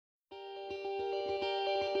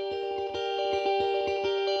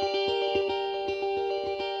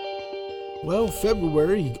Well,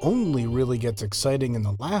 February only really gets exciting in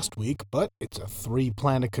the last week, but it's a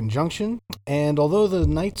three-planet conjunction, and although the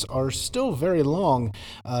nights are still very long,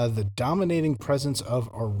 the dominating presence of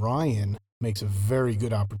Orion makes a very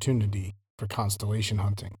good opportunity for constellation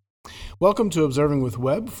hunting. Welcome to Observing with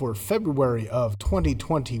Webb for February of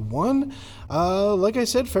 2021. Like I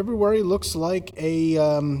said, February looks like a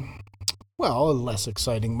less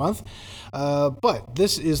exciting month. But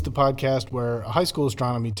this is the podcast where a high school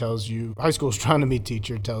astronomy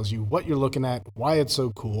teacher tells you what you're looking at, why it's so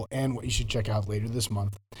cool, and what you should check out later this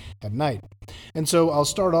month at night. And so I'll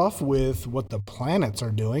start off with what the planets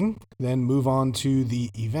are doing, then move on to the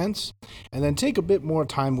events, and then take a bit more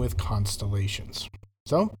time with constellations.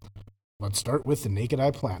 So let's start with the naked eye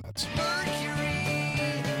planets.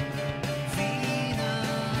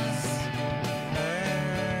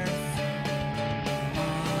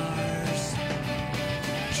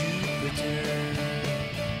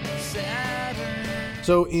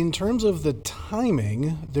 So in terms of the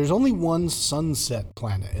timing, there's only one sunset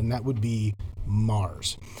planet, and that would be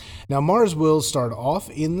Mars. Now, Mars will start off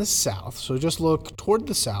in the south, so just look toward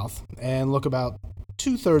the south and look about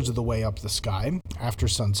 2/3 of the way up the sky after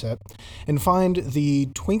sunset and find the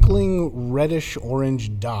twinkling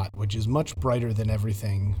reddish-orange dot, which is much brighter than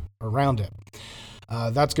everything around it.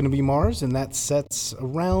 That's going to be Mars, and that sets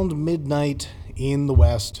around midnight in the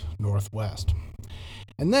west-northwest.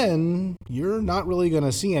 And then you're not really going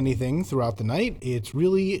to see anything throughout the night. It's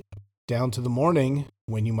really down to the morning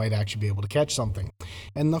when you might actually be able to catch something.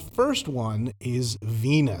 And the first one is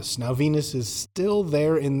Venus. Now, Venus is still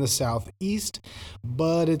there in the southeast,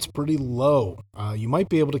 but it's pretty low. You might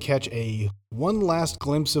be able to catch one last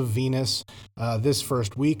glimpse of Venus this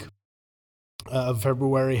first week of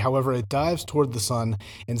February. However, it dives toward the sun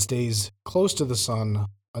and stays close to the sun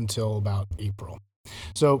until about April.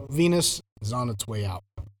 So Venus is on its way out.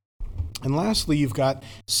 And lastly, you've got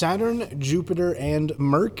Saturn, Jupiter, and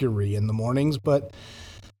Mercury in the mornings, but,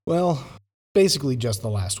 well, basically just the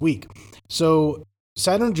last week. So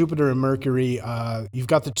Saturn, Jupiter, and Mercury, you've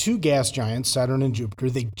got the two gas giants, Saturn and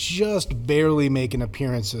Jupiter. They just barely make an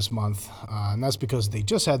appearance this month, and that's because they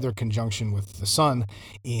just had their conjunction with the sun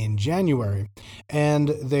in January. And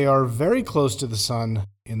they are very close to the sun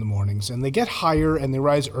in the mornings, and they get higher and they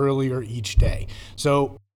rise earlier each day.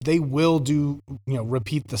 So they will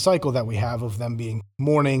repeat the cycle that we have of them being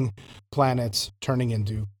morning planets turning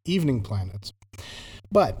into evening planets.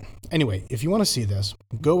 But anyway, if you want to see this,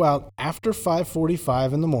 go out after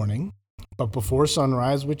 5:45 in the morning, but before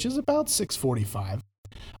sunrise, which is about 6:45,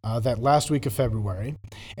 that last week of February.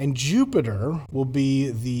 And Jupiter will be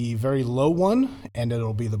the very low one, and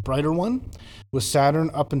it'll be the brighter one, with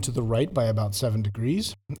Saturn up and to the right by about 7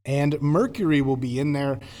 degrees. And Mercury will be in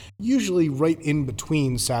there, usually right in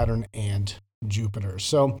between Saturn and Jupiter.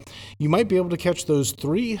 So you might be able to catch those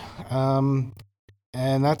three.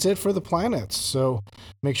 And that's it for the planets. So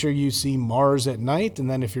make sure you see Mars at night. And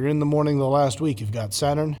then if you're in the morning the last week, you've got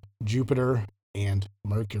Saturn, Jupiter, and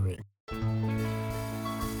Mercury.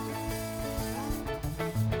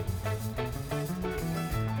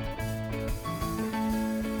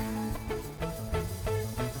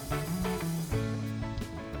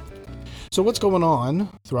 So what's going on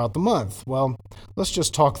throughout the month? Well, let's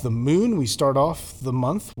just talk the moon. We start off the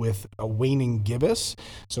month with a waning gibbous.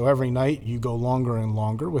 So every night you go longer and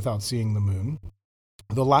longer without seeing the moon.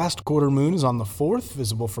 The last quarter moon is on the 4th,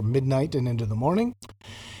 visible from midnight and into the morning.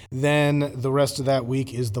 Then the rest of that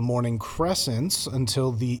week is the morning crescents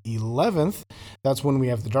until the 11th. That's when we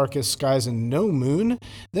have the darkest skies and no moon.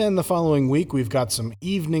 Then the following week, we've got some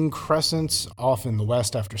evening crescents off in the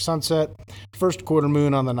west after sunset. First quarter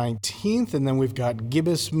moon on the 19th, and then we've got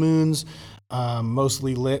gibbous moons,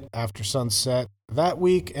 mostly lit after sunset that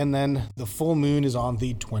week. And then the full moon is on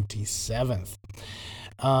the 27th.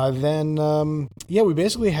 We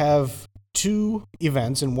basically have two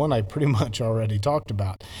events, and one I pretty much already talked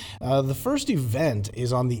about. The first event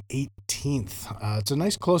is on the 18th. It's a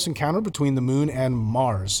nice close encounter between the moon and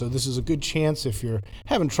Mars, so this is a good chance if you're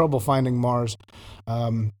having trouble finding Mars.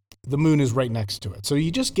 The moon is right next to it. So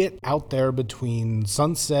you just get out there between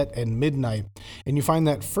sunset and midnight, and you find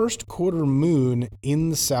that first quarter moon in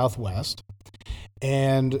the southwest.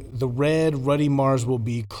 And the red, ruddy Mars will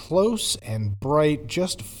be close and bright,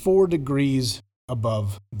 just 4 degrees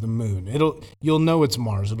above the moon. You'll know it's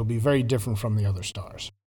Mars. It'll be very different from the other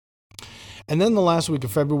stars. And then the last week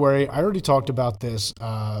of February, I already talked about this,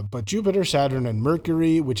 but Jupiter, Saturn, and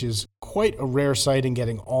Mercury, which is quite a rare sighting,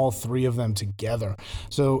 getting all three of them together.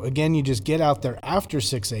 So again, you just get out there after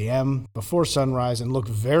 6 a.m. before sunrise and look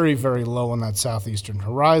very, very low on that southeastern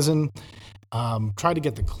horizon. Try to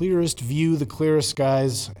get the clearest view, the clearest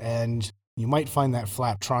skies, and you might find that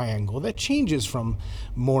flat triangle that changes from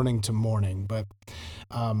morning to morning. But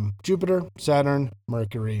Jupiter, Saturn,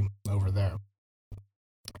 Mercury over there.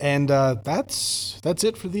 And that's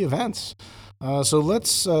it for the events. So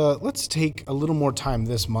let's take a little more time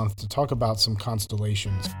this month to talk about some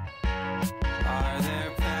constellations. Are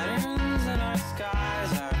there patterns in our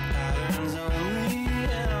skies? Are patterns only in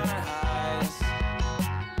our eyes?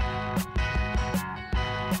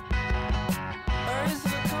 Or is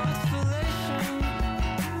the constellation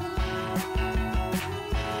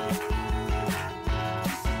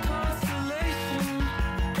just a constellation?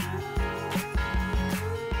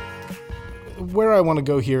 Where I want to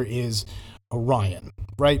go here is Orion,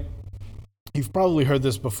 right? You've probably heard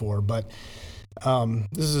this before, but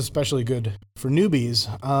this is especially good for newbies.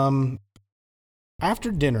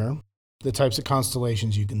 After dinner, the types of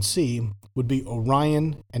constellations you can see would be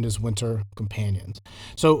Orion and his winter companions.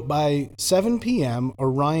 So by 7 p.m.,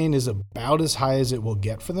 Orion is about as high as it will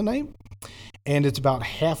get for the night, and it's about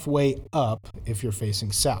halfway up if you're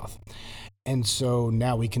facing south. And so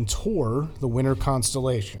now we can tour the winter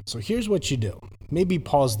constellation. So here's what you do. Maybe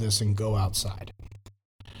pause this and go outside.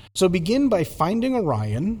 So begin by finding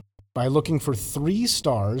Orion by looking for 3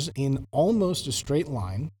 stars in almost a straight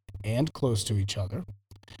line and close to each other,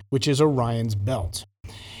 which is Orion's belt.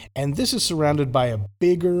 And this is surrounded by a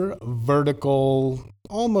bigger, vertical,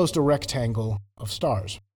 almost a rectangle of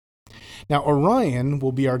stars. Now, Orion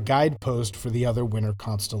will be our guidepost for the other winter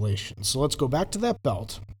constellations. So let's go back to that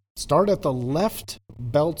belt. Start at the left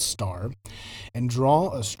belt star and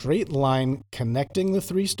draw a straight line connecting the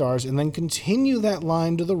 3 stars, and then continue that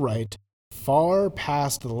line to the right, far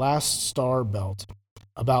past the last star belt,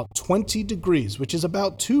 about 20 degrees, which is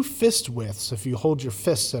about 2 fist widths if you hold your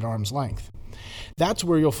fists at arm's length. That's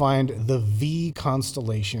where you'll find the V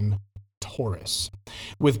constellation Taurus,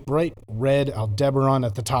 with bright red Aldebaran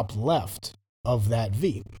at the top left of that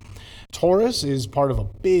V. Taurus is part of a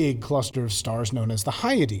big cluster of stars known as the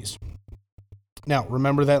Hyades. Now,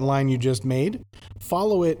 remember that line you just made?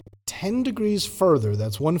 Follow it 10 degrees further,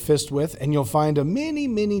 that's 1 fist width, and you'll find a mini,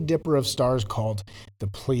 mini dipper of stars called the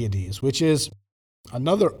Pleiades, which is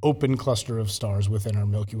another open cluster of stars within our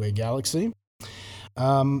Milky Way galaxy.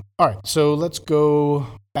 All right, so let's go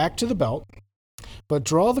back to the belt, but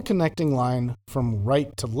draw the connecting line from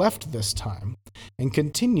right to left this time, and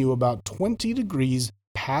continue about 20 degrees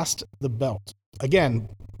past the belt. Again,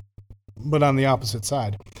 but on the opposite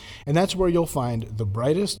side. And that's where you'll find the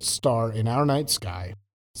brightest star in our night sky,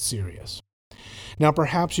 Sirius. Now,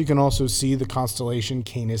 perhaps you can also see the constellation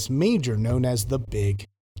Canis Major, known as the Big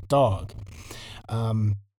Dog.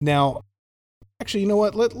 Now, actually, you know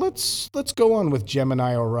what? Let's go on with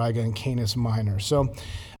Gemini, Auriga, and Canis Minor. So,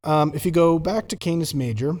 if you go back to Canis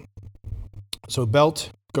Major, so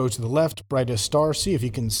belt, go to the left, brightest star. See if you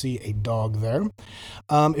can see a dog there.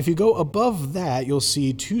 If you go above that, you'll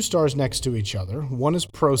see 2 stars next to each other. One is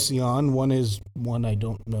Procyon, one is one I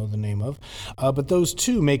don't know the name of. But those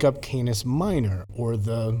 2 make up Canis Minor, or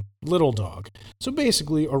the little dog. So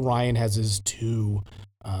basically, Orion has his 2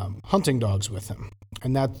 hunting dogs with him.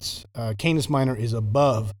 And that's Canis Minor is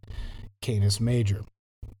above Canis Major.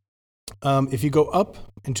 If you go up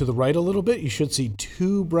and to the right a little bit, you should see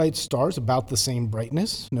 2 bright stars about the same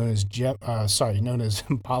brightness, known as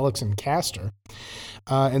Pollux and Castor,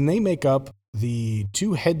 and they make up the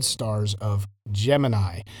 2 head stars of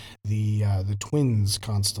Gemini, the twins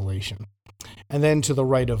constellation. And then to the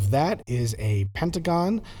right of that is a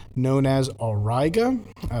pentagon known as Auriga,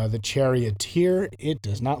 the charioteer. It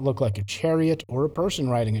does not look like a chariot or a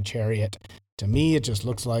person riding a chariot. To me, it just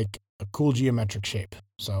looks like a cool geometric shape.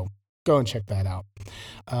 So go and check that out.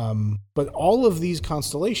 But all of these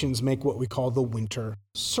constellations make what we call the winter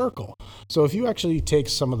circle. So if you actually take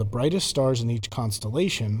some of the brightest stars in each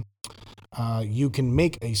constellation, you can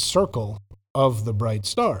make a circle of the bright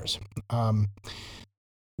stars.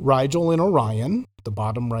 Rigel in Orion, the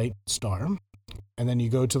bottom right star, and then you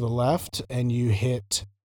go to the left and you hit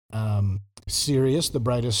Sirius, the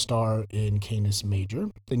brightest star in Canis Major.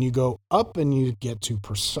 Then you go up and you get to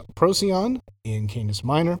Procyon in Canis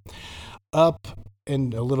Minor. Up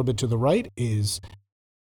and a little bit to the right is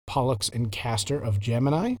Pollux and Castor of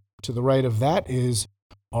Gemini. To the right of that is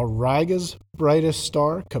Auriga's brightest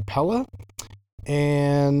star, Capella.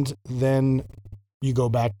 And then you go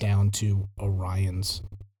back down to Orion's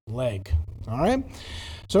leg. All right.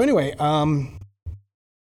 So anyway,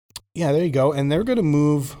 yeah, there you go. And they're going to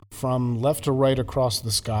move from left to right across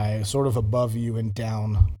the sky, sort of above you and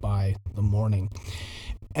down by the morning.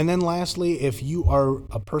 And then lastly, if you are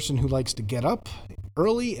a person who likes to get up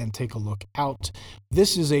early and take a look out,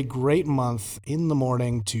 this is a great month in the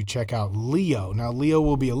morning to check out Leo. Now, Leo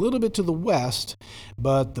will be a little bit to the west,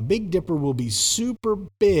 but the Big Dipper will be super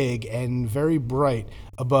big and very bright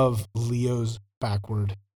above Leo's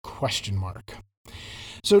backward question mark.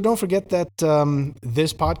 So don't forget that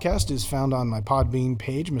this podcast is found on my Podbean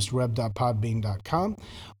page, mrweb.podbean.com,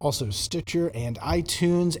 also Stitcher and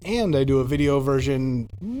iTunes, and I do a video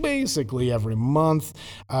version basically every month,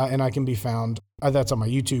 and I can be found, that's on my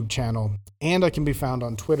YouTube channel, and I can be found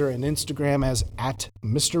on Twitter and Instagram as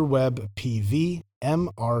 @MrWebPV,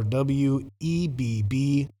 MRWEBB.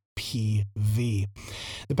 PV.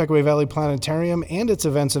 The Peckaway Valley Planetarium and its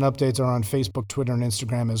events and updates are on Facebook, Twitter, and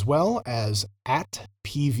Instagram, as well as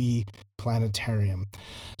 @PV Planetarium.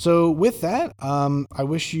 So with that, I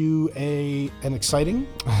wish you an exciting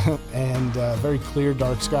and very clear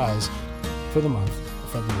dark skies for the month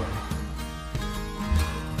of February.